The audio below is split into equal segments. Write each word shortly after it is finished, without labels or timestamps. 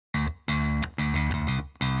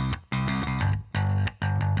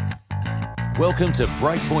Welcome to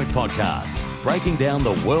Breakpoint Podcast, breaking down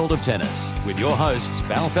the world of tennis with your hosts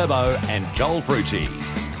Val Febo and Joel Frucci.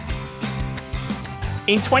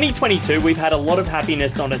 In 2022, we've had a lot of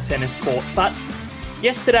happiness on a tennis court, but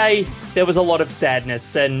yesterday there was a lot of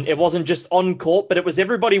sadness, and it wasn't just on court, but it was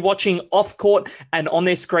everybody watching off court and on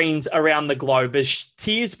their screens around the globe as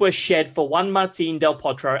tears were shed for Juan Martín del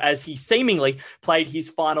Potro as he seemingly played his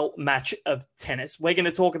final match of tennis. We're going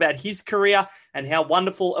to talk about his career and how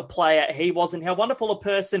wonderful a player he was and how wonderful a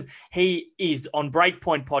person he is on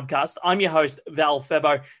Breakpoint Podcast. I'm your host, Val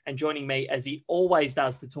Febo, and joining me, as he always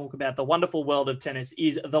does, to talk about the wonderful world of tennis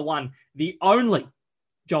is the one, the only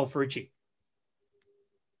Joel Frucci.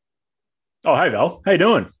 Oh, hey, Val. How you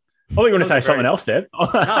doing? I thought you were going to say something else there. No,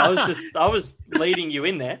 I was leading you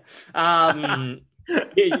in there. I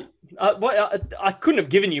couldn't have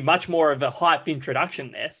given you much more of a hype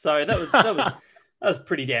introduction there. So that was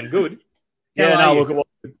pretty damn good.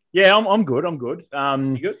 I'm good. I'm good.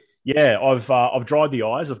 You good? Yeah, I've dried the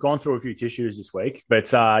eyes. I've gone through a few tissues this week,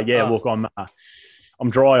 but look, I'm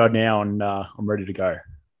dry-eyed now and I'm ready to go.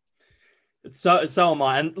 So am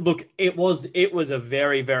I. And look, it was a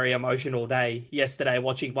very, very emotional day yesterday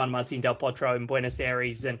watching Juan Martín del Potro in Buenos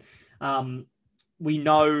Aires. And we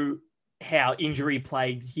know how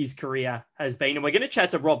injury-plagued his career has been. And we're going to chat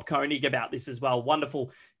to Rob Koenig about this as well.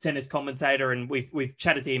 Wonderful tennis commentator. And we've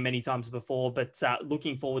chatted to him many times before, but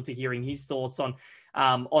looking forward to hearing his thoughts on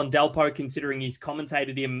Delpo, considering he's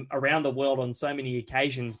commentated him around the world on so many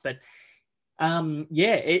occasions. But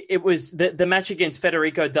it was the match against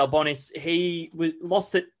Federico Delbonis. He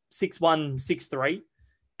lost it 6-1, 6-3.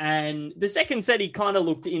 And the second set, he kind of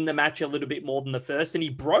looked in the match a little bit more than the first. And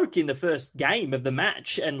he broke in the first game of the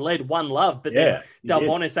match and led 1-love. But then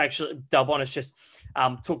Delbonis just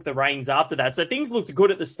took the reins after that. So things looked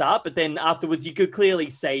good at the start. But then afterwards, you could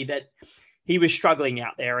clearly see that he was struggling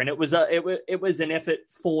out there. And it was an effort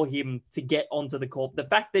for him to get onto the court. The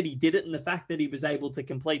fact that he did it and the fact that he was able to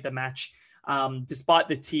complete the match, despite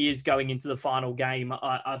the tears going into the final game,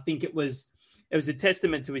 I think it was a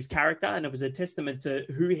testament to his character, and it was a testament to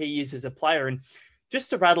who he is as a player. And just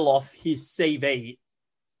to rattle off his CV,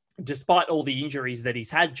 despite all the injuries that he's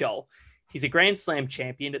had, Joel, he's a Grand Slam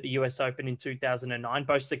champion at the US Open in 2009,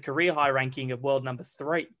 boasts a career high ranking of world number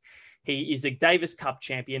 3. He is a Davis Cup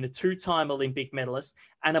champion, a 2-time Olympic medalist,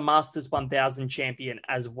 and a Masters 1000 champion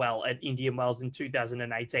as well at Indian Wells in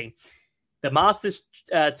 2018. The Masters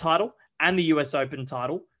title and the US Open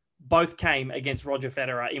title both came against Roger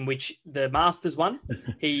Federer, in which the Masters won.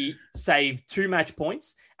 He saved 2 match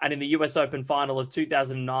points. And in the US Open final of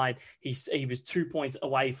 2009, he was 2 points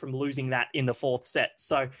away from losing that in the 4th set.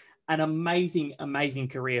 So an amazing, amazing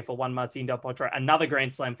career for Juan Martín del Potro. Another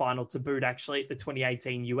Grand Slam final to boot, actually, at the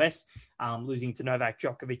 2018 US, losing to Novak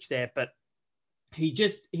Djokovic there. But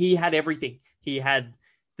he had everything. He had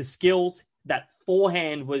the skills. That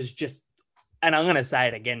forehand was just, and I'm going to say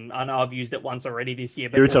it again, I know I've used it once already this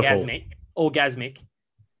year, but beautiful. Orgasmic.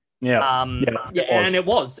 Yeah. And it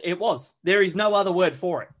was. There is no other word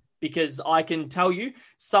for it, because I can tell you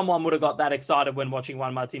someone would have got that excited when watching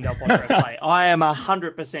Juan Martín del Potro play. I am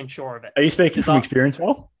 100% sure of it. Are you speaking from experience,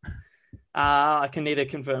 Will? I can neither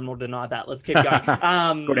confirm nor deny that. Let's keep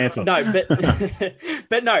going. Good answer. No,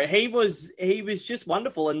 but no, he was just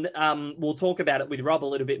wonderful. And we'll talk about it with Rob a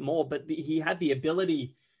little bit more, but he had the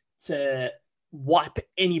ability to wipe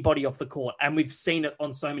anybody off the court. And we've seen it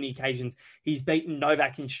on so many occasions. He's beaten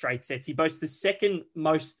Novak in straight sets. He boasts the second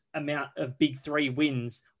most amount of Big 3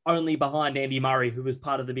 wins, only behind Andy Murray, who was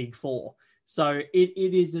part of the Big 4. So it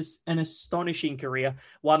is an astonishing career,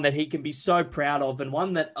 one that he can be so proud of, and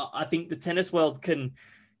one that I think the tennis world can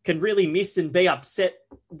really miss and be upset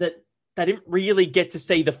that they didn't really get to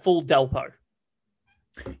see the full Delpo.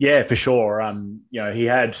 Yeah, for sure. He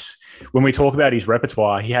had, when we talk about his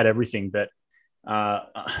repertoire, he had everything, but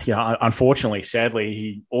unfortunately, sadly,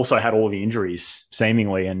 he also had all the injuries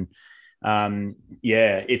seemingly. And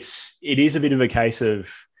it is a bit of a case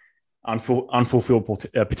of unfulfilled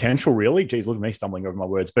potential, really. Geez, look at me stumbling over my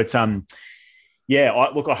words. But I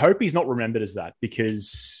hope he's not remembered as that,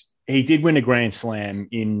 because he did win a Grand Slam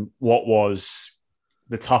in what was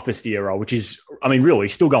the toughest era, which is, really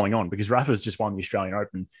still going on, because Rafa's just won the Australian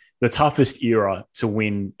Open, the toughest era to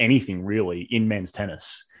win anything really in men's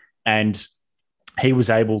tennis. And he was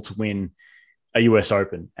able to win a US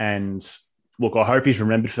Open. And look, I hope he's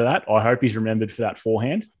remembered for that. I hope he's remembered for that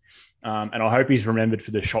forehand. And I hope he's remembered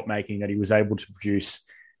for the shot making that he was able to produce,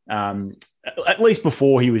 at least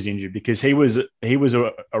before he was injured, because he was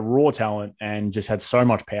a raw talent and just had so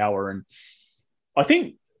much power. And I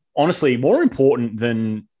think, honestly, more important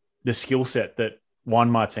than the skill set that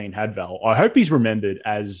Juan Martín had, Val, I hope he's remembered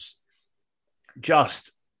as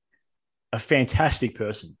just a fantastic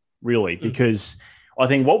person, really, because I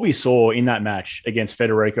think what we saw in that match against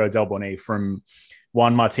Federico Del Boni from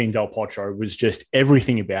Juan Martín del Potro was just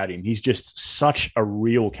everything about him. He's just such a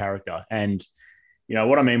real character. And,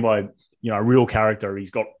 what I mean by, a real character,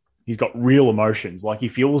 he's got real emotions. Like, he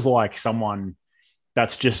feels like someone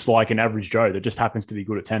that's just like an average Joe that just happens to be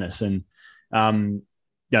good at tennis. And,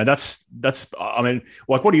 that's, I mean,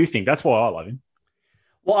 like, what do you think? That's why I love him.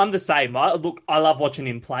 Well, I'm the same. I love watching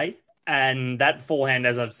him play. And that forehand,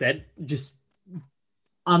 as I've said, just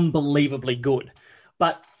unbelievably good.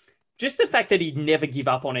 But just the fact that he'd never give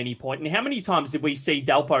up on any point. And how many times did we see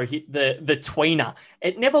Delpo hit the tweener?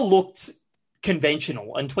 It never looked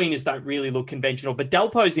conventional, and tweeners don't really look conventional, but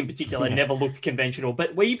Delpo's in particular never looked conventional.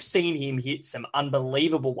 But we've seen him hit some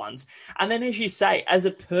unbelievable ones. And then, as you say, as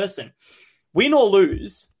a person, win or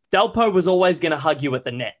lose, Delpo was always going to hug you at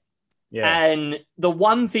the net. Yeah. And the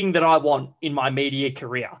one thing that I want in my media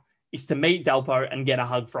career is to meet Delpo and get a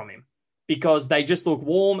hug from him, because they just look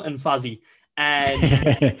warm and fuzzy.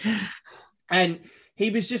 And and he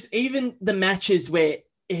was just, even the matches where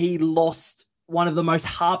he lost one of the most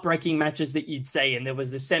heartbreaking matches that you'd see. And there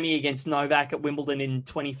was the semi against Novak at Wimbledon in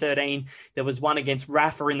 2013. There was one against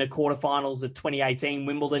Rafa in the quarterfinals of 2018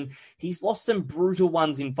 Wimbledon. He's lost some brutal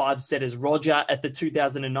ones in 5-setters. Roger at the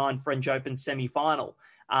 2009 French Open semi-final.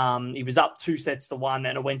 He was up 2-1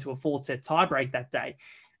 and it went to a 4-set tiebreak that day.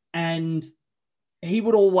 And he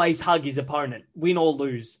would always hug his opponent, win or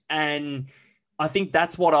lose. And I think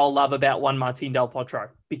that's what I'll love about Juan Martín del Potro,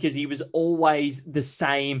 because he was always the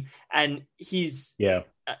same. And I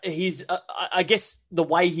guess the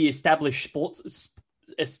way he established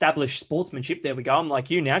sportsmanship, there we go. I'm like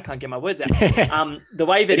you now, can't get my words out. The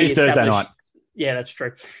way that he established, Thursday night. Yeah, that's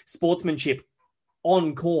true. Sportsmanship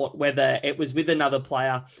on court, whether it was with another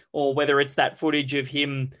player or whether it's that footage of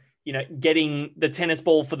him, getting the tennis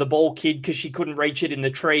ball for the ball kid because she couldn't reach it in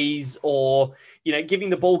the trees, or,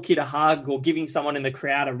 giving the ball kid a hug, or giving someone in the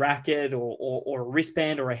crowd a racket or a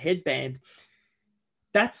wristband or a headband.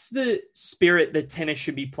 That's the spirit that tennis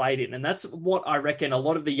should be played in. And that's what I reckon a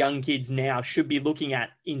lot of the young kids now should be looking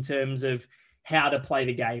at in terms of how to play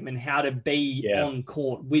the game and how to be on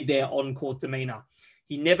court with their on-court demeanor.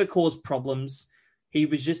 He never caused problems. He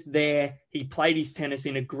was just there. He played his tennis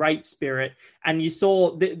in a great spirit. And you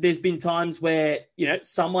saw there's been times where,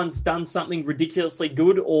 someone's done something ridiculously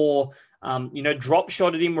good, or, drop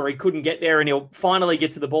shot at him where he couldn't get there, and he'll finally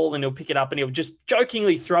get to the ball and he'll pick it up and he'll just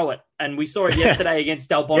jokingly throw it. And we saw it yesterday against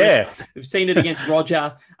Delbonis. Yeah. We've seen it against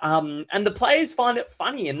Roger. And the players find it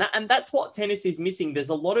funny. And that's what tennis is missing. There's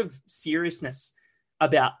a lot of seriousness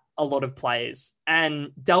about a lot of players.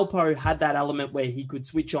 And Delpo had that element where he could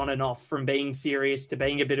switch on and off from being serious to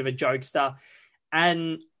being a bit of a jokester.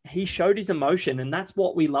 And he showed his emotion, and that's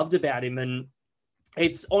what we loved about him. And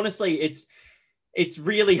it's honestly, it's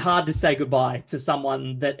really hard to say goodbye to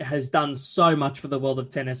someone that has done so much for the world of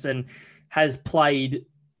tennis and has played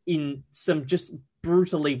in some just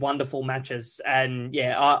brutally wonderful matches. And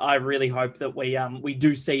I really hope that we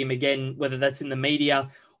do see him again, whether that's in the media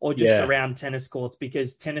or just around tennis courts,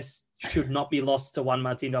 because tennis should not be lost to Juan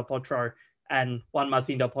Martín del Potro, and Juan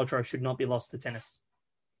Martín del Potro should not be lost to tennis.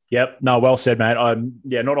 Yep. No, well said, mate.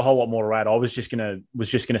 Not a whole lot more to add. I was just gonna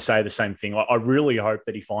say the same thing. I really hope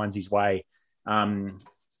that he finds his way onto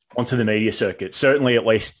the media circuit. Certainly, at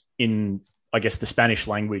least in, I guess, the Spanish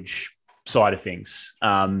language side of things.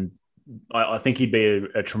 I think he'd be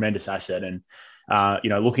a tremendous asset. And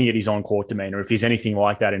looking at his on-court demeanor, if he's anything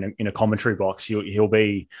like that in a commentary box, he'll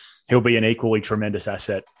be an equally tremendous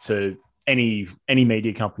asset to any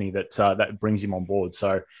media company that brings him on board.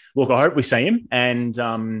 So, look, I hope we see him. And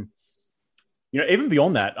even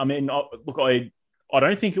beyond that, I mean, I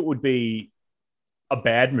don't think it would be a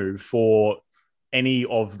bad move for any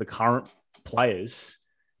of the current players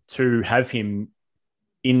to have him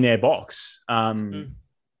in their box.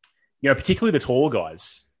 Particularly the taller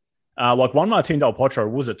guys. Like Juan Martín del Potro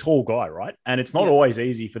was a tall guy, right? And it's not always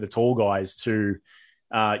easy for the tall guys to,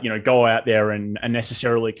 go out there and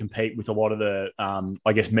necessarily compete with a lot of the,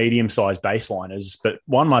 medium-sized baseliners. But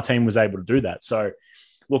Juan Martín was able to do that. So,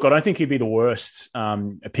 look, I don't think he'd be the worst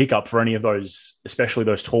pickup for any of those, especially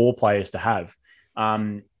those tall players to have.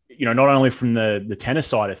 Not only from the tennis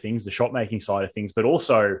side of things, the shot-making side of things, but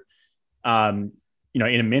also, in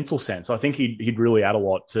a mental sense. I think he'd really add a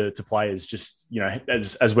lot to players, just,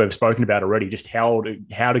 as we've spoken about already, just how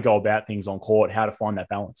to go about things on court, how to find that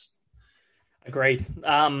balance. Agreed.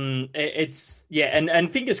 And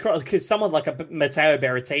fingers crossed, because someone like a Matteo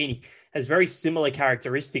Berrettini, has very similar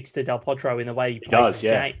characteristics to Del Potro in the way he plays his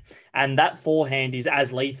game. And that forehand is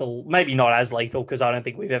as lethal, maybe not as lethal, because I don't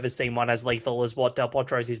think we've ever seen one as lethal as what Del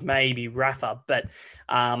Potro's is, maybe Rafa. But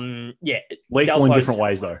lethal in different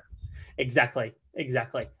ways, though. Exactly.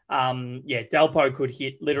 Delpo could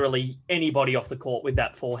hit literally anybody off the court with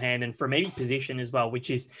that forehand and from any position as well, which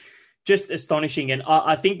is just astonishing. And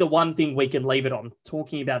I think the one thing we can leave it on,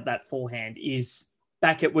 talking about that forehand, is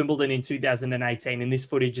back at Wimbledon in 2018, and this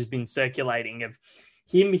footage has been circulating of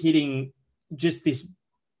him hitting just this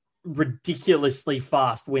ridiculously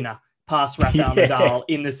fast winner past Rafael Nadal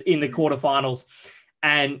in the quarterfinals,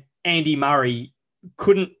 and Andy Murray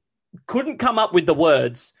couldn't come up with the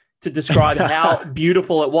words to describe how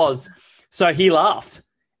beautiful it was. So he laughed,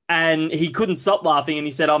 and he couldn't stop laughing, and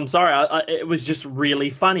he said, "I'm sorry, it was just really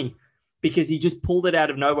funny." Because he just pulled it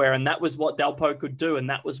out of nowhere, and that was what Delpo could do,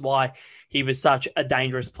 and that was why he was such a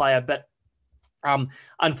dangerous player. But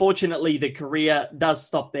unfortunately, the career does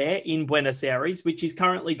stop there in Buenos Aires, which is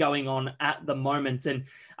currently going on at the moment. And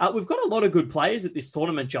we've got a lot of good players at this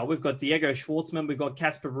tournament, Joel. We've got Diego Schwartzman, we've got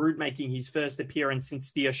Casper Ruud making his first appearance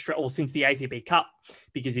since the ATP Cup,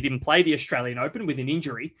 because he didn't play the Australian Open with an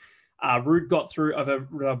injury. Ruud got through over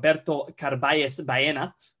Roberto Carballes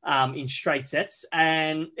Baena in straight sets.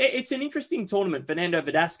 And it's an interesting tournament. Fernando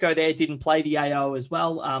Verdasco there didn't play the AO as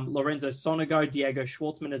well. Lorenzo Sonego, Diego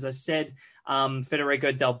Schwartzman, as I said,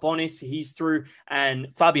 Federico Del Bonis, he's through. And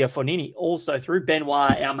Fabio Fognini also through.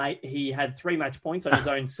 Benoit, our mate, he had 3 match points on his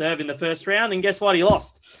own serve in the first round. And guess what? He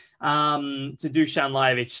lost to Dusan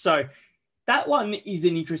Lajovic. So that one is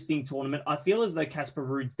an interesting tournament. I feel as though Casper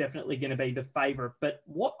Ruud's definitely going to be the favourite. But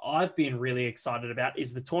what I've been really excited about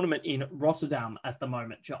is the tournament in Rotterdam at the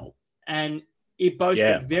moment, Joel. And it boasts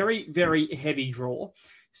a very, very heavy draw.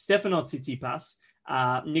 Stefanos Tsitsipas,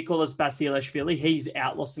 Nicolas Basilashvili, he's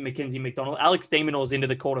out, lost to Mackenzie McDonald. Alex de Minaur's into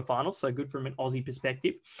the quarterfinals, so good from an Aussie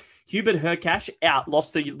perspective. Hubert Hurkacz out,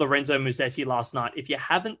 lost to Lorenzo Musetti last night. If you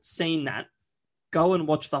haven't seen that, go and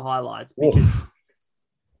watch the highlights, because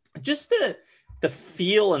just the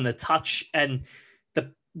feel and the touch and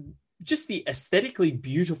the aesthetically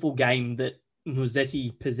beautiful game that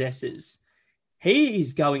Musetti possesses, he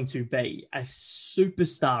is going to be a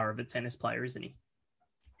superstar of a tennis player, isn't he?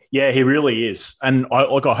 Yeah, he really is. And I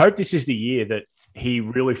hope this is the year that he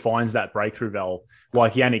really finds that breakthrough, Val,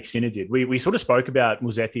 like Yannick Sinner did. We sort of spoke about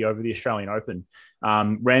Musetti over the Australian Open,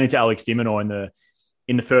 ran into Alex de Minaur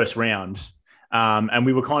in the first round. And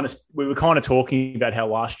we were kind of talking about how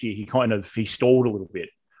last year he stalled a little bit.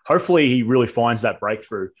 Hopefully he really finds that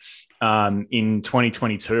breakthrough in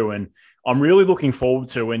 2022. And I'm really looking forward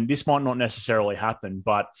to, and this might not necessarily happen,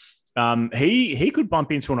 but he could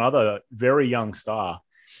bump into another very young star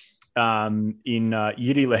in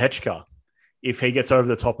Jiri Lehečka if he gets over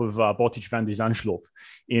the top of Botic van de Zandschulp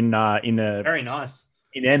in the very nice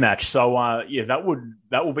in their match. So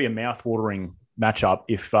that will be a mouth-watering matchup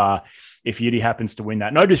if Yuri happens to win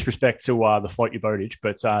that. No disrespect to the Float Your Botic,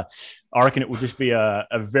 but I reckon it will just be a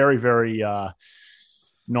very, very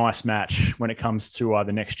nice match when it comes to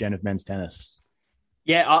the next gen of men's tennis.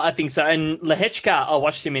 Yeah, I think so. And Lehečka, I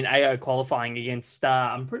watched him in AO qualifying against,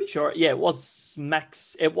 I'm pretty sure, it was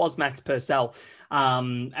Max Purcell.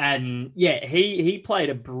 And yeah, he played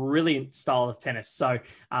a brilliant style of tennis. So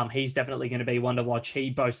he's definitely going to be one to watch. He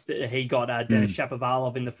got Denis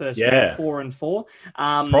Shapovalov in the first round, 4-4.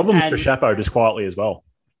 Problems for Shapo just quietly as well.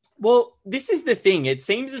 Well, this is the thing. It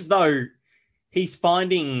seems as though he's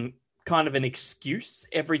finding kind of an excuse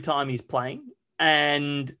every time he's playing.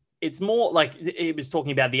 And it's more like he was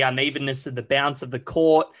talking about the unevenness of the bounce of the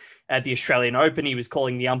court at the Australian Open. He was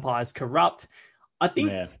calling the umpires corrupt. I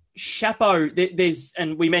think Shapo, there's,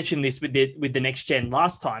 and we mentioned this with the next gen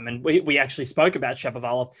last time, and we actually spoke about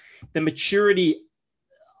Shapovalov. The maturity,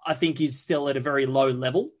 I think, is still at a very low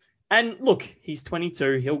level. And look, he's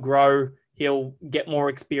 22. He'll grow. He'll get more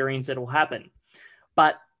experience. It'll happen.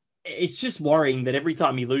 But it's just worrying that every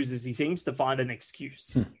time he loses, he seems to find an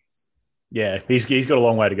excuse. Yeah, he's got a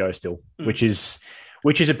long way to go still, which is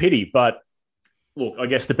a pity. But look, I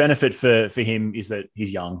guess the benefit for him is that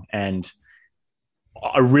he's young, and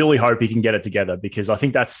I really hope he can get it together, because I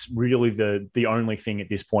think that's really the only thing at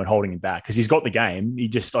this point holding him back, because he's got the game.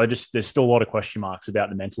 There's still a lot of question marks about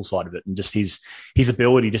the mental side of it, and just his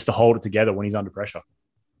ability just to hold it together when he's under pressure.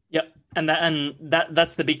 Yep, and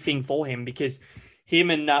that's the big thing for him, because him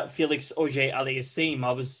and Felix Auger-Aliassime,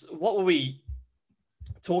 what were we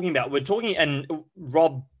talking about? We're talking, and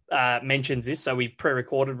Rob mentions this, so we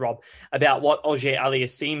pre-recorded Rob about what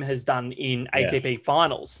Auger-Aliassime has done in ATP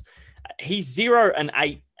finals. He's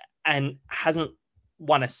 0-8 and hasn't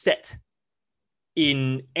won a set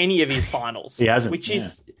in any of his finals. He hasn't,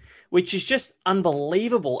 which is just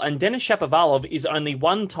unbelievable. And Denis Shapovalov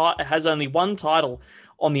has only one title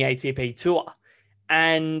on the ATP Tour.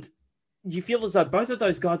 And you feel as though both of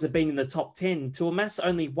those guys have been in the top 10 to amass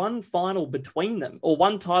only one final between them, or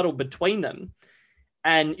one title between them.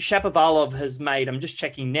 And Shapovalov has made, I'm just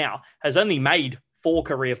checking now, has only made 4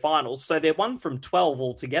 career finals. So they're 1 from 12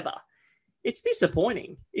 altogether. It's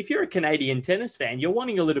disappointing. If you're a Canadian tennis fan, you're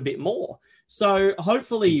wanting a little bit more. So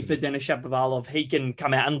hopefully for Denis Shapovalov, he can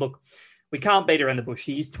come out and look, we can't beat around the bush.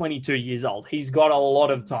 He's 22 years old. He's got a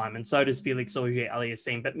lot of time, and so does Felix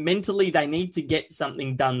Auger-Aliassime. But mentally, they need to get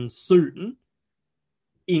something done soon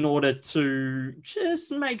in order to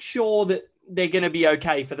just make sure that they're going to be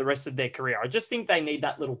okay for the rest of their career. I just think they need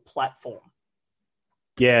that little platform.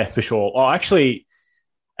 Yeah, for sure. Oh, actually,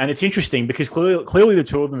 and it's interesting because clearly the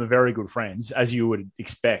two of them are very good friends, as you would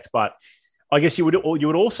expect. But I guess you would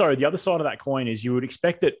also, the other side of that coin is you would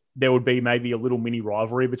expect that there would be maybe a little mini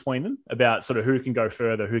rivalry between them about sort of who can go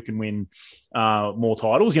further, who can win more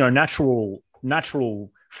titles. You know,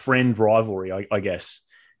 natural friend rivalry, I guess,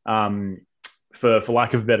 for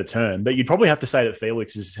lack of a better term. But you'd probably have to say that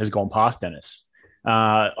Felix has gone past Denis.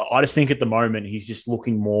 I just think at the moment he's just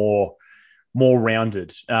looking more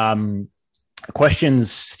rounded.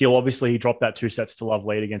 Questions still, obviously, he dropped that 2 sets to love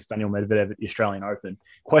lead against Daniel Medvedev at the Australian Open.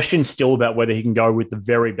 Questions still about whether he can go with the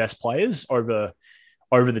very best players over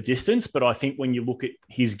the distance. But I think when you look at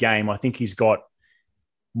his game, I think he's got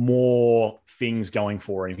more things going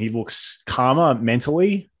for him. He looks calmer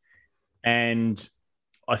mentally. And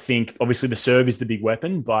I think, obviously, the serve is the big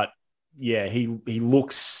weapon. But, yeah, he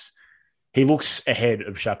looks ahead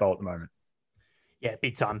of Chapo at the moment. Yeah,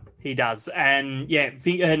 big time. He does. And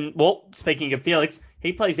speaking of Felix,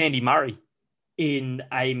 he plays Andy Murray in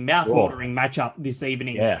a mouth-watering matchup this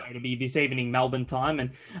evening. Yeah. So it'll be this evening Melbourne time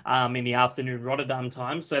and in the afternoon Rotterdam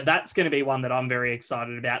time. So that's going to be one that I'm very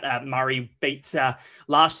excited about. Murray beat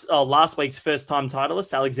last week's first-time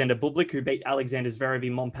titleist, Alexander Bublik, who beat Alexander Zverev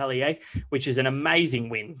in Montpellier, which is an amazing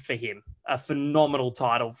win for him. A phenomenal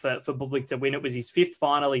title for Bublik to win. It was his 5th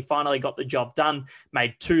final. He finally got the job done,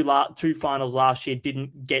 made two finals last year,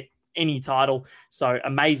 didn't get any title. So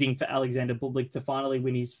amazing for Alexander Bublik to finally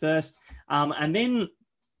win his first. And then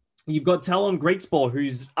you've got Talon Griekspoor,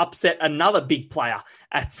 who's upset another big player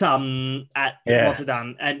at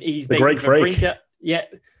Rotterdam. And he's the Greek freak. Yeah,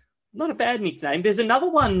 not a bad nickname. There's another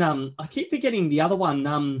one. I keep forgetting the other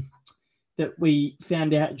one that we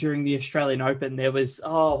found out during the Australian Open. There was,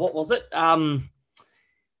 what was it?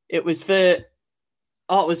 It was for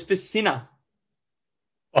Sinner.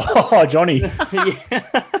 Oh, Johnny.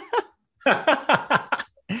 Yeah.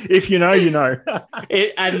 If you know, you know.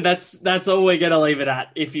 And that's all we're going to leave it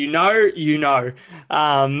at. If you know, you know.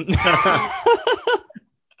 I'm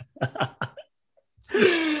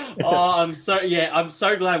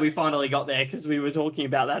so glad we finally got there, because we were talking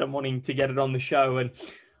about that and wanting to get it on the show, and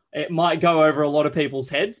it might go over a lot of people's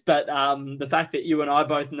heads, but the fact that you and I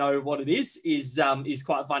both know what it is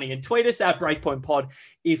quite funny. And tweet us at Breakpoint Pod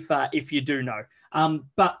if you do know.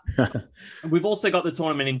 But we've also got the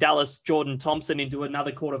tournament in Dallas. Jordan Thompson into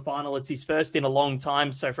another quarterfinal. It's his first in a long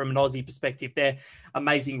time. So from an Aussie perspective there,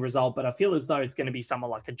 amazing result. But I feel as though it's going to be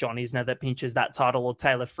someone like a John Isner that pinches that title, or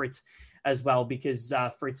Taylor Fritz as well, because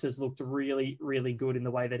Fritz has looked really, really good in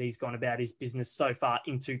the way that he's gone about his business so far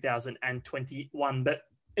in 2021. But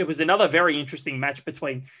it was another very interesting match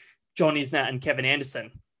between John Isner and Kevin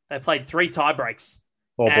Anderson. They played 3 tiebreaks.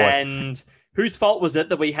 Oh, boy. And whose fault was it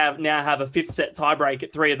that we now have a 5th set tiebreak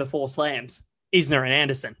at 3 of the 4 slams? Isner and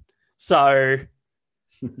Anderson. So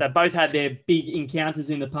they both had their big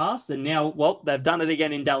encounters in the past, and now, they've done it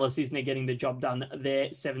again in Dallas. Isner getting the job done there,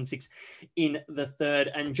 7-6 in the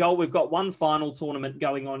 3rd. And Joel, we've got one final tournament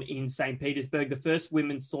going on in St. Petersburg, the first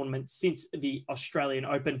women's tournament since the Australian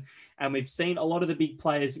Open. And we've seen a lot of the big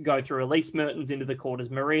players go through. Elise Mertens into the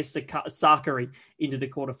quarters, Maria Sakkari into the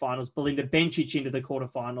quarterfinals, Belinda Bencic into the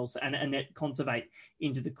quarterfinals, and Annette Kontaveit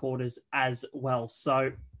into the quarters as well.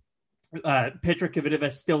 So Petra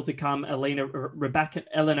Kvitova still to come, Elena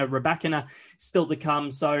Rybakina still to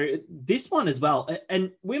come. So this one as well.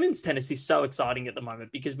 And women's tennis is so exciting at the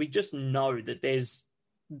moment, because we just know that there's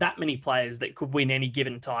that many players that could win any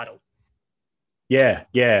given title. Yeah.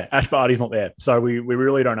 Ash Barty's not there, so we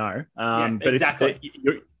really don't know. But exactly.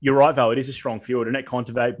 You're right, Val. It is a strong field. Annette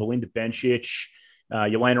Kontaveit, Belinda Bencic,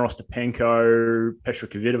 Yelena Ostapenko, Petra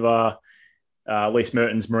Kvitova, Elise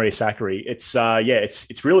Mertens, Maria Sakkari.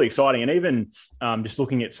 It's really exciting. And even just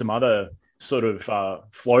looking at some other sort of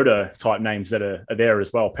floater type names that are there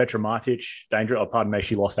as well. Petra Martic, pardon me,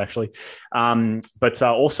 she lost actually. But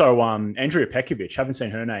also Andrea Petkovic, haven't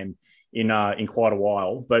seen her name in quite a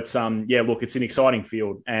while. But look, it's an exciting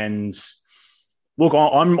field, and look,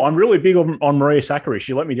 I'm really big on Maria Sakkari.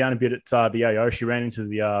 She let me down a bit at the AO. She ran into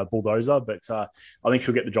the bulldozer, but I think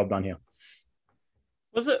she'll get the job done here.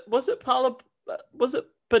 Was it Paula? Was it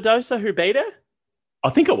Badosa who beat her? I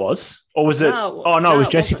think it was, or was it? No, it was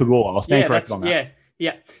Jessie Pegula. I'll stand corrected on that.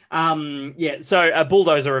 Yeah. So a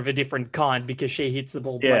bulldozer of a different kind because she hits the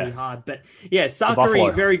ball bloody hard. But yeah,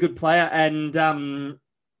 Sakkari, very good player, and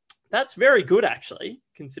that's very good actually,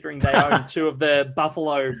 considering they own two of the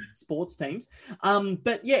Buffalo sports teams.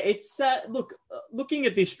 But yeah, it's looking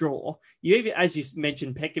at this draw. As you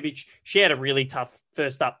mentioned, Pekovic, she had a really tough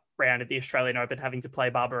first up round at the Australian Open, having to play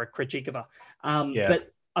Barbara Krejcikova.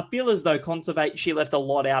 But I feel as though Kontaveit, she left a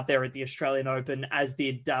lot out there at the Australian Open, as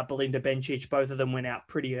did Belinda Bencic. Both of them went out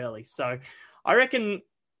pretty early. So I reckon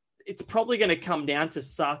it's probably going to come down to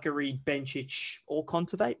Sakkari, Bencic, or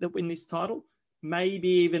Kontaveit that win this title. Maybe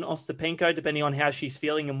even Ostapenko, depending on how she's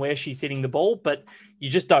feeling and where she's hitting the ball, but you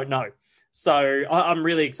just don't know. So I'm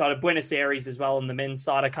really excited. Buenos Aires as well on the men's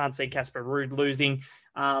side. I can't see Casper Ruud losing.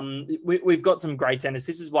 We've got some great tennis.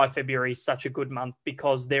 This is why February is such a good month,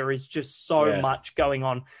 because there is just so much going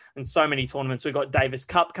on and so many tournaments. We've got Davis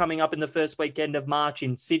Cup coming up in the first weekend of March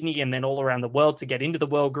in Sydney, and then all around the world to get into the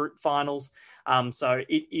World Group Finals. So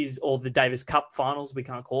it is all the Davis Cup Finals. We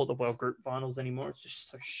can't call it the World Group Finals anymore. It's just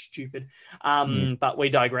so stupid. But we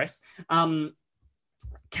digress.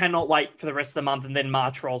 Cannot wait for the rest of the month, and then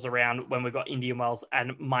March rolls around when we've got Indian Wells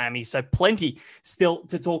and Miami. So plenty still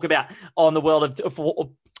to talk about on the world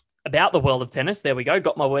about the world of tennis. There we go.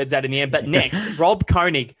 Got my words out in the end. But next, Rob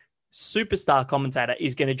Koenig, superstar commentator,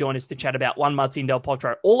 is going to join us to chat about Juan Martín del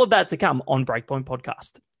Potro. All of that to come on Breakpoint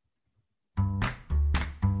Podcast.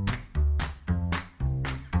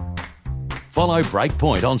 Follow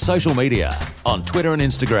Breakpoint on social media, on Twitter and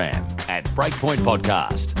Instagram at Breakpoint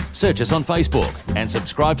Podcast. Search us on Facebook and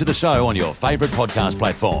subscribe to the show on your favourite podcast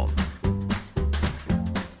platform.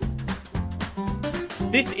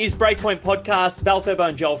 This is Breakpoint Podcast. Val Febo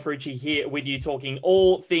and Joel Frucci here with you, talking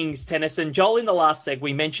all things tennis. And Joel, in the last seg,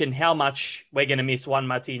 we mentioned how much we're going to miss Juan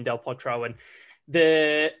Martín del Potro and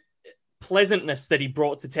the pleasantness that he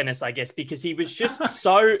brought to tennis, I guess, because he was just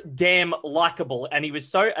so damn likable and he was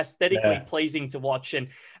so aesthetically pleasing to watch. And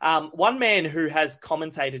one man who has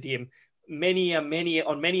commentated him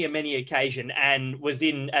on many occasion and was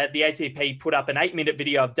in the ATP, put up an 8-minute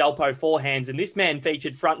video of Delpo forehands, and this man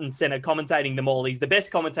featured front and center commentating them all. He's the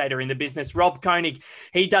best commentator in the business, Rob Koenig.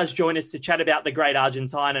 He does join us to chat about the great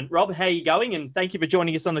Argentine. And Rob, how are you going? And thank you for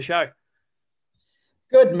joining us on the show.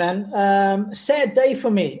 Good, man. Sad day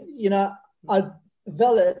for me. I'll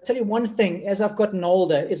tell you one thing, as I've gotten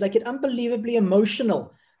older, is I get unbelievably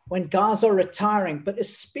emotional when guys are retiring, but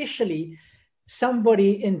especially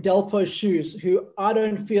somebody in Delpo's shoes who I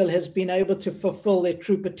don't feel has been able to fulfill their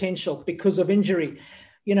true potential because of injury.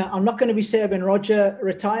 I'm not going to be sad when Roger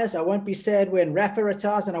retires. I won't be sad when Rafa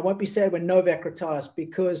retires, and I won't be sad when Novak retires,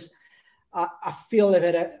 because I feel they've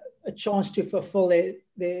had a chance to fulfill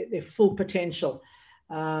their full potential.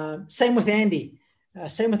 Same with Andy.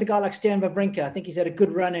 Same with a guy like Stan Wawrinka. I think he's had a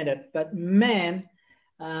good run at it. But man,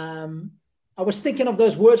 I was thinking of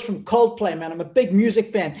those words from Coldplay, man. I'm a big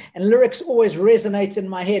music fan, and lyrics always resonate in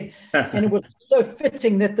my head. And it was so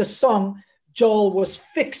fitting that the song, Joel, was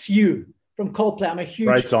Fix You from Coldplay. I'm a huge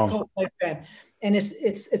Coldplay fan. And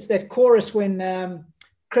it's that chorus when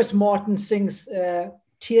Chris Martin sings,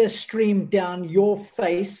 tears stream down your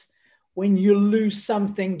face when you lose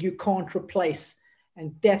something you can't replace.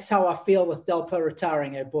 And that's how I feel with Delpo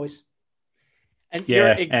retiring, boys. And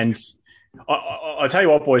and I'll tell you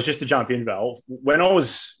what, boys, just to jump in, Val, when I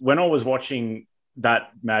was watching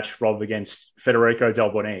that match, Rob, against Federico Del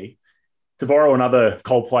Boni, to borrow another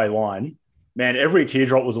Coldplay line, man, every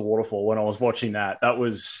teardrop was a waterfall when I was watching that. That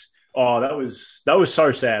was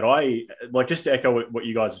so sad. I just to echo what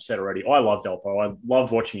you guys have said already, I love Delpo. I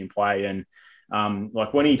loved watching him play, and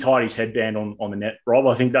when he tied his headband on the net, Rob,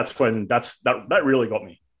 I think that's when that really got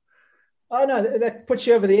me. Oh no, that puts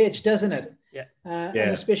you over the edge, doesn't it? Yeah.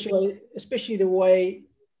 And especially the way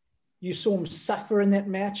you saw him suffer in that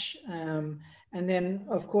match. And then,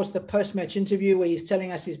 of course, the post-match interview where he's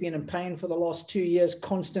telling us he's been in pain for the last 2 years,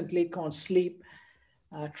 constantly, can't sleep,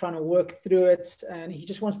 trying to work through it. And he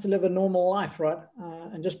just wants to live a normal life, right?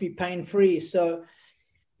 And just be pain-free. So,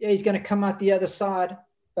 yeah, he's going to come out the other side.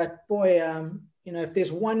 But, boy, if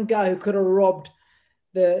there's one guy who could have robbed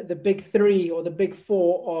the big three or the big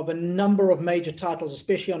four of a number of major titles,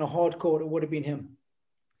 especially on a hard court, it would have been him.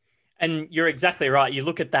 And you're exactly right. You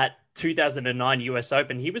look at that 2009 US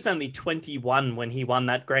Open, he was only 21 when he won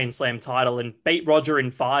that Grand Slam title and beat Roger in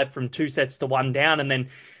 5 from 2 sets to 1 down. And then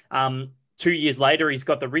 2 years later, he's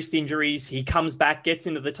got the wrist injuries. He comes back, gets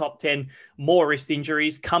into the top 10, more wrist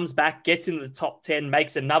injuries, comes back, gets into the top 10,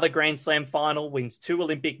 makes another Grand Slam final, wins 2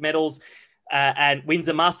 Olympic medals, and wins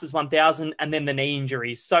a Masters 1000, and then the knee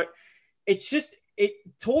injuries. So it's just,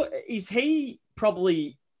 is he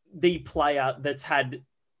probably the player that's had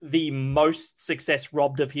the most success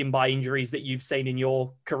robbed of him by injuries that you've seen in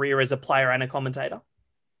your career as a player and a commentator?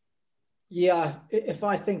 Yeah, if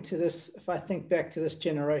I think back to this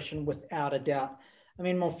generation, without a doubt. I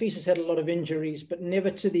mean, Monfils had a lot of injuries, but never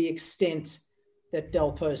to the extent that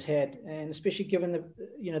Delpo's had, and especially given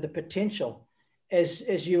the potential,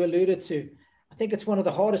 as you alluded to. I think it's one of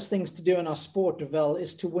the hardest things to do in our sport, Val,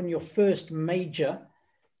 is to win your first major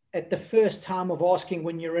at the first time of asking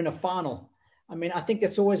when you're in a final. I mean, I think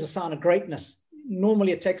that's always a sign of greatness.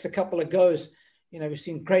 Normally, it takes a couple of goes. We've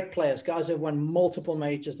seen great players, guys who have won multiple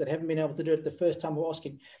majors that haven't been able to do it the first time of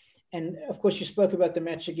asking. And of course, you spoke about the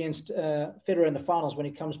match against Federer in the finals when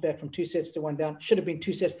he comes back from 2-1 down. Should have been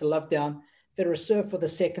 2-0 down. Federer served for the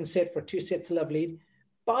second set for a 2-0 lead.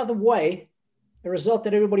 By the way, a result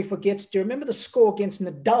that everybody forgets. Do you remember the score against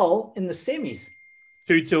Nadal in the semis?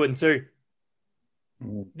 2-2.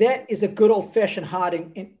 That is a good old-fashioned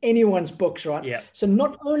Harding in anyone's books, right? Yeah. So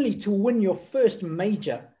not only to win your first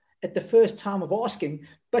major at the first time of asking,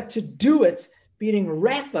 but to do it beating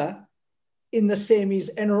Rafa in the semis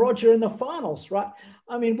and Roger in the finals, right?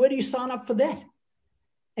 I mean, where do you sign up for that?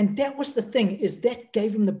 And that was the thing, is that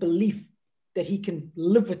gave him the belief that he can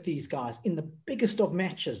live with these guys in the biggest of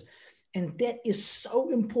matches. And that is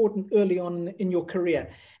so important early on in your career.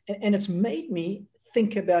 And it's made me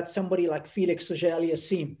think about somebody like Felix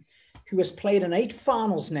Auger-Aliassime, who has played in 8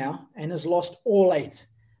 finals now and has lost all 8.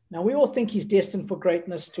 Now, we all think he's destined for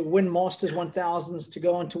greatness, to win Masters 1000s, to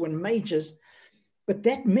go on to win majors. But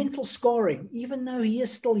that mental scoring, even though he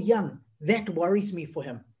is still young, that worries me for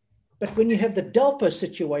him. But when you have the Delpo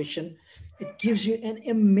situation, it gives you an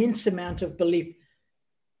immense amount of belief,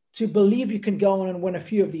 to believe you can go on and win a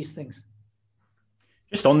few of these things.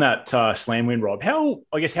 Just on that slam win, Rob, how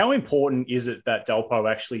important is it that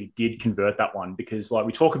Delpo actually did convert that one? Because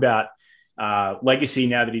we talk about legacy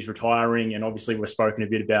now that he's retiring, and obviously we've spoken a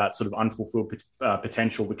bit about sort of unfulfilled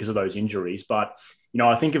potential because of those injuries. But,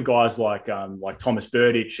 I think of guys like Thomas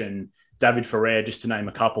Berdych and David Ferrer, just to name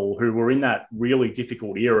a couple, who were in that really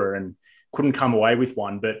difficult era and couldn't come away with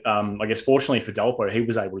one. But I guess fortunately for Delpo, he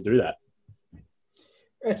was able to do that.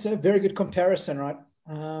 It's a very good comparison, right?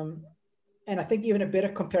 And I think even a better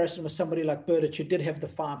comparison was somebody like Berdych, who did have the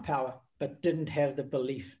firepower, but didn't have the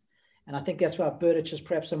belief. And I think that's why Berdych is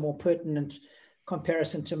perhaps a more pertinent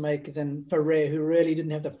comparison to make than Ferrer, who really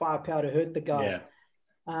didn't have the firepower to hurt the guys.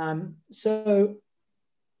 Yeah. So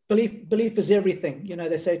belief is everything.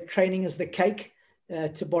 They say training is the cake,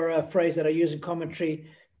 to borrow a phrase that I use in commentary.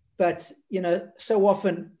 But, so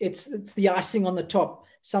often it's the icing on the top.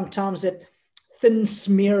 Sometimes that thin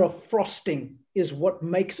smear of frosting is what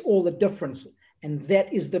makes all the difference. And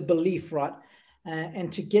that is the belief, right?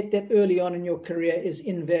 And to get that early on in your career is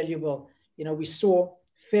invaluable. We saw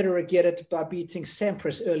Federer get it by beating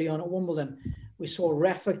Sampras early on at Wimbledon. We saw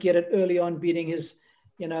Rafa get it early on, beating his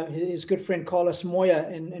good friend Carlos Moya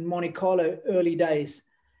in Monte Carlo early days.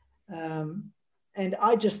 And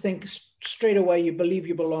I just think straight away, you believe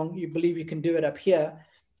you belong, you believe you can do it up here.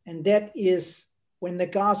 And that is when the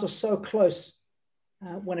guys are so close,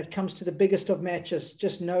 when it comes to the biggest of matches,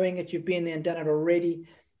 just knowing that you've been there and done it already,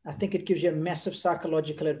 I think it gives you a massive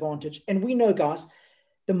psychological advantage. And we know, guys,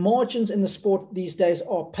 the margins in the sport these days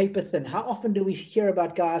are paper thin. How often do we hear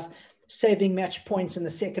about guys saving match points in the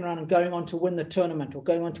second round and going on to win the tournament or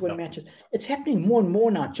going on to win matches? It's happening more and more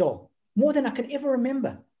now, Joel, more than I can ever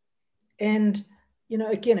remember. And,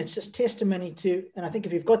 again, it's just testimony to, and I think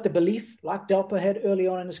if you've got the belief like Delpo had early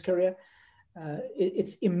on in his career,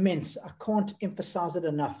 it's immense. I can't emphasize it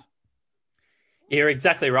enough. You're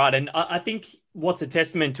exactly right. And I think what's a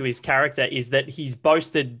testament to his character is that he's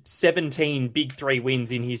boasted 17 Big Three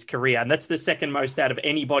wins in his career. And that's the second most out of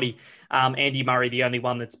anybody. Andy Murray, the only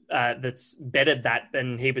one that's bettered that,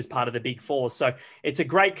 and he was part of the Big Four. So it's a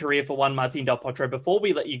great career for one Martin Del Potro. Before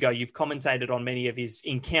we let you go, you've commentated on many of his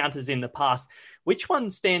encounters in the past. Which one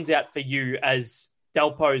stands out for you as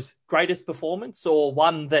Delpo's greatest performance, or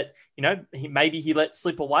one that, maybe he let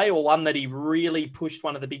slip away, or one that he really pushed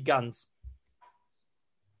one of the big guns?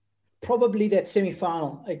 Probably that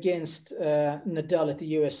semi-final against Nadal at the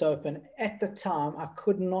US Open. At the time, I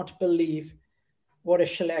could not believe what a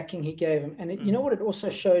shellacking he gave him. And you know what it also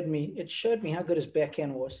showed me? It showed me how good his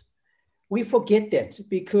backhand was. We forget that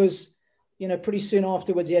because, pretty soon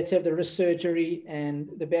afterwards, he had to have the wrist surgery, and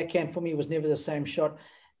the backhand for me was never the same shot.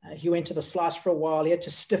 He went to the slice for a while. He had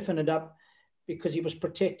to stiffen it up because he was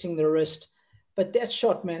protecting the wrist. But that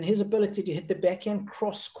shot, man, his ability to hit the backhand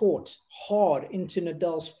cross-court hard into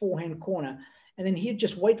Nadal's forehand corner, and then he'd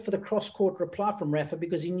just wait for the cross-court reply from Rafa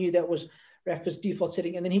because he knew that was Rafa's default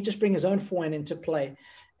setting, and then he'd just bring his own forehand into play.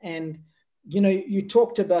 And, you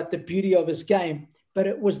talked about the beauty of his game, but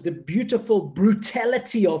it was the beautiful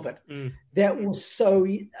brutality of it. That was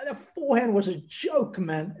the forehand was a joke,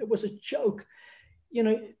 man. It was a joke.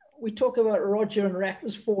 We talk about Roger and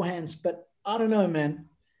Rafa's forehands, but I don't know, man.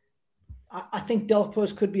 I think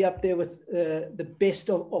Delpo's could be up there with the best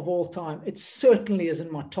of all time. It certainly is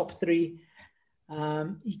in my top 3.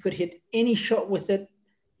 He could hit any shot with it.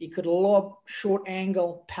 He could lob, short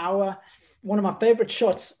angle, power. One of my favorite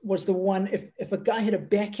shots was the one, if a guy hit a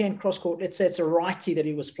backhand cross-court, let's say it's a righty that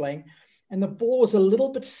he was playing, and the ball was a little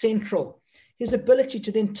bit central, his ability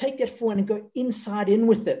to then take that forehand and go inside in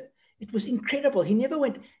with it, it was incredible. He never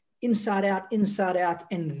went inside out,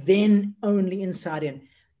 and then only inside in.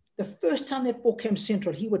 The first time that ball came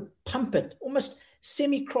central, he would pump it, almost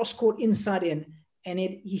semi-cross-court inside in, and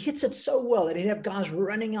he hits it so well that he'd have guys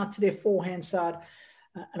running out to their forehand side.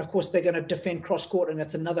 And, of course, they're going to defend cross-court, and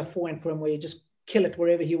that's another forehand for him where you just kill it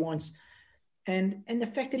wherever he wants. And the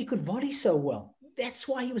fact that he could volley so well, that's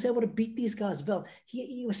why he was able to beat these guys well.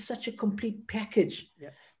 He was such a complete package. Yeah.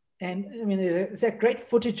 And, I mean, there's that great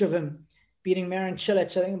footage of him beating Marin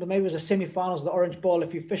Cilic. I think maybe it was the semifinals of the Orange Bowl.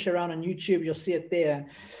 If you fish around on YouTube, you'll see it there.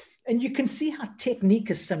 And you can see how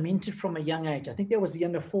technique is cemented from a young age. I think that was the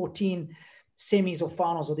under 14 semis or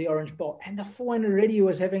finals of the Orange Bowl. And the forehand already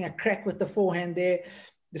was having a crack with the forehand there.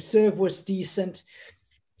 The serve was decent.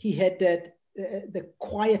 He had that the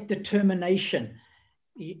quiet determination,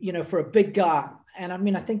 for a big guy. And I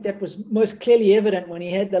mean, I think that was most clearly evident when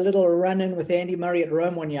he had the little run-in with Andy Murray at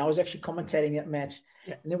Rome one year. I was actually commentating that match.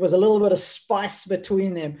 Yeah. And there was a little bit of spice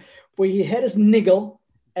between them where he had his niggle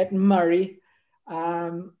at Murray.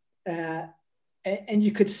 And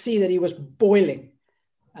you could see that he was boiling.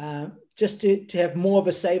 Just to have more of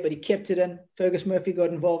a say, but he kept it in. Fergus Murphy got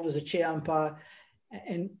involved as a chair umpire,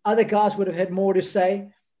 and other guys would have had more to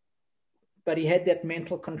say, but he had that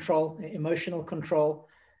mental control, emotional control,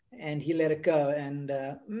 and he let it go. And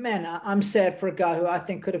man, I'm sad for a guy who I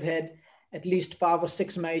think could have had at least 5 or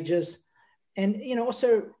 6 majors. And,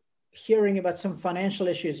 also hearing about some financial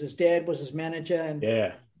issues. His dad was his manager and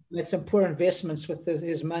made some poor investments with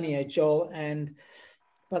his money, Joel. And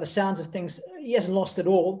by the sounds of things, he hasn't lost it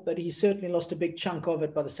all, but he certainly lost a big chunk of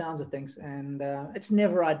it by the sounds of things. And it's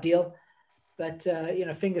never ideal, but,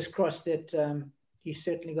 fingers crossed that he's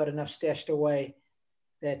certainly got enough stashed away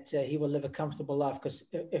that he will live a comfortable life, because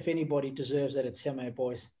if anybody deserves it, it's him,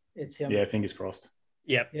 boys. It's him. Yeah, fingers crossed.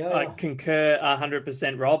 Yep, yeah. I concur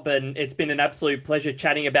 100%, Rob, and it's been an absolute pleasure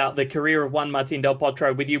chatting about the career of Juan Martín del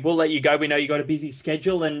Potro with you. We'll let you go. We know you got a busy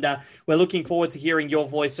schedule, and we're looking forward to hearing your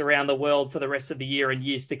voice around the world for the rest of the year and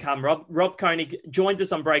years to come. Rob Koenig joined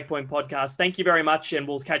us on Breakpoint Podcast. Thank you very much, and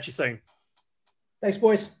we'll catch you soon. Thanks,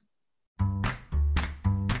 boys.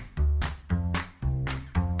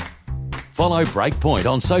 Follow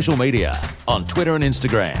Breakpoint on social media, on Twitter and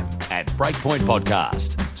Instagram at Breakpoint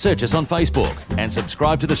Podcast. Search us on Facebook and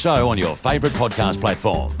subscribe to the show on your favourite podcast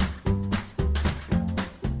platform.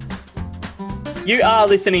 You are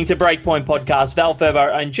listening to Breakpoint Podcast. Val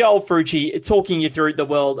Ferbo and Joel Frucci talking you through the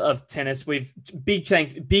world of tennis. With big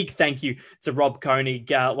thank you to Rob Koenig,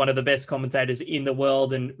 one of the best commentators in the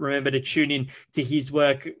world. And remember to tune in to his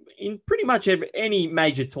work in pretty much any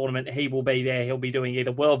major tournament. He will be there. He'll be doing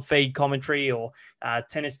either World Feed commentary or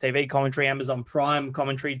Tennis TV commentary, Amazon Prime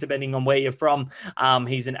commentary, depending on where you're from.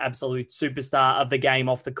 He's an absolute superstar of the game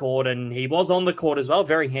off the court, and he was on the court as well.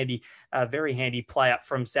 Very handy player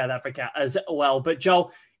from South Africa as well. But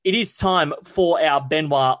Joel, it is time for our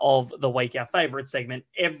Benoit of the week, our favourite segment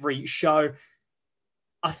every show.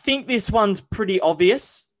 I think this one's pretty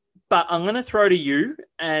obvious, but I'm going to throw to you,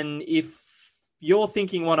 and if you're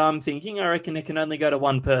thinking what I'm thinking, I reckon it can only go to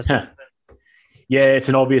one person. Yeah, it's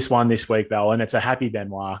an obvious one this week, Val, and it's a happy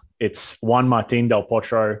Benoit. It's Juan Martín del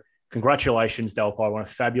Potro. Congratulations, Del Potro. On a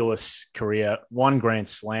fabulous career, 1 Grand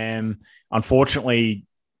Slam. Unfortunately,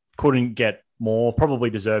 couldn't get more. Probably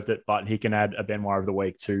deserved it, but he can add a Benoit of the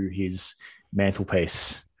week to his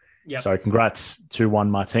mantelpiece. Yep. So congrats to Juan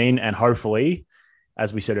Martín, and hopefully,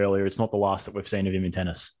 as we said earlier, it's not the last that we've seen of him in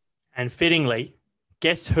tennis. And fittingly,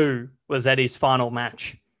 guess who was at his final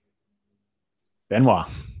match? Benoit.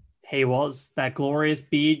 He was. That glorious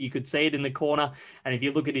beard, you could see it in the corner. And if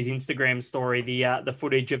you look at his Instagram story, the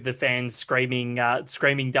footage of the fans screaming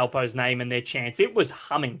Delpo's name and their chants, it was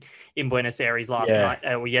humming in Buenos Aires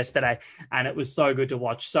yesterday. And it was so good to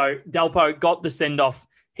watch. So Delpo got the send-off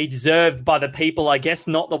he deserved by the people, I guess,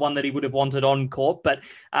 not the one that he would have wanted on court, but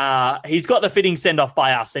he's got the fitting send-off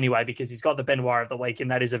by us anyway, because he's got the Benoit of the week,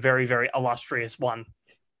 and that is a very, very illustrious one.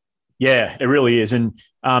 Yeah, it really is. And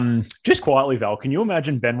just quietly, Val, can you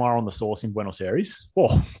imagine Benoit on the sauce in Buenos Aires?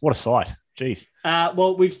 Oh, what a sight. Jeez.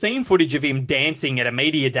 Well, we've seen footage of him dancing at a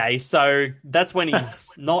media day, so that's when he's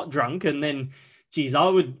not drunk. And then, geez,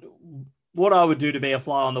 what I would do to be a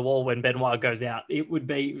fly on the wall when Benoit goes out, it would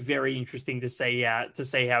be very interesting to see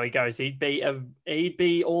how he goes. He'd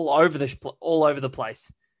be all over the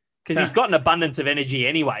place, because he's got an abundance of energy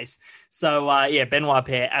anyways. So Benoit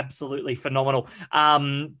Paire, absolutely phenomenal.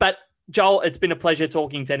 But Joel, it's been a pleasure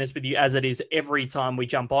talking tennis with you, as it is every time we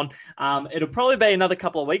jump on. It'll probably be another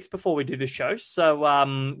couple of weeks before we do the show.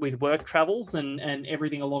 So with work travels and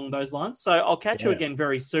everything along those lines. So I'll catch you again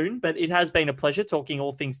very soon. But it has been a pleasure talking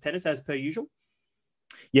all things tennis as per usual.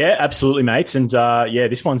 Yeah, absolutely, mates. And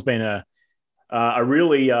this one's been a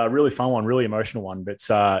really fun one, really emotional one. But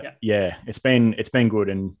it's been good,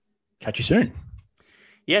 and catch you soon.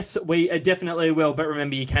 Yes, we definitely will. But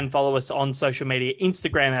remember, you can follow us on social media: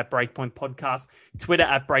 Instagram at Breakpoint Podcast, Twitter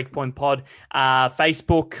at Breakpoint Pod,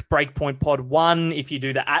 Facebook Breakpoint Pod 1 if you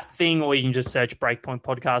do the @ thing, or you can just search Breakpoint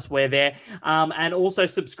Podcast. We're there. And also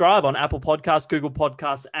subscribe on Apple Podcasts, Google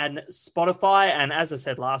Podcasts, and Spotify. And as I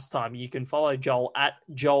said last time, you can follow Joel at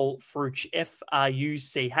Joel Fruch,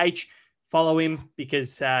 Fruch. Follow him,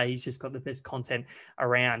 because he's just got the best content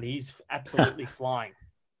around. He's absolutely flying.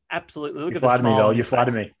 Absolutely. Look at the smile. You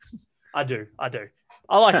flatter me. I do.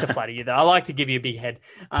 I like to flatter you, though. I like to give you a big head.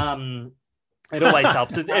 It always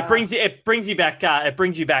helps. It brings you back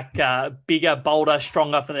bigger, bolder,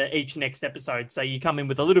 stronger for each next episode. So you come in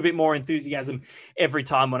with a little bit more enthusiasm every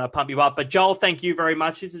time when I pump you up. But Joel, thank you very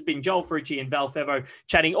much. This has been Joel Frucci and Val Febo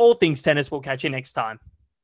chatting all things tennis. We'll catch you next time.